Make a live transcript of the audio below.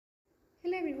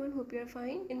Hello everyone, hope you are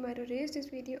fine. In my today's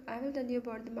video, I will tell you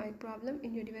about the mic problem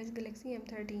in your device Galaxy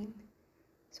M13.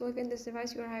 So if in this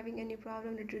device you are having any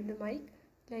problem related to the mic,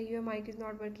 like your mic is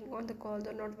not working on the calls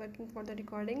or not working for the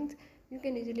recordings, you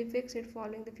can easily fix it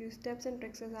following the few steps and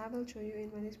tricks as I will show you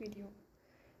in this video.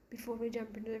 Before we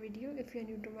jump into the video, if you are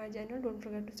new to my channel, don't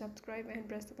forget to subscribe and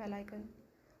press the bell icon.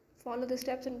 Follow the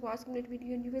steps and watch complete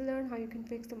video and you will learn how you can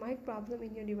fix the mic problem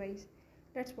in your device.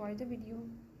 Let's watch the video.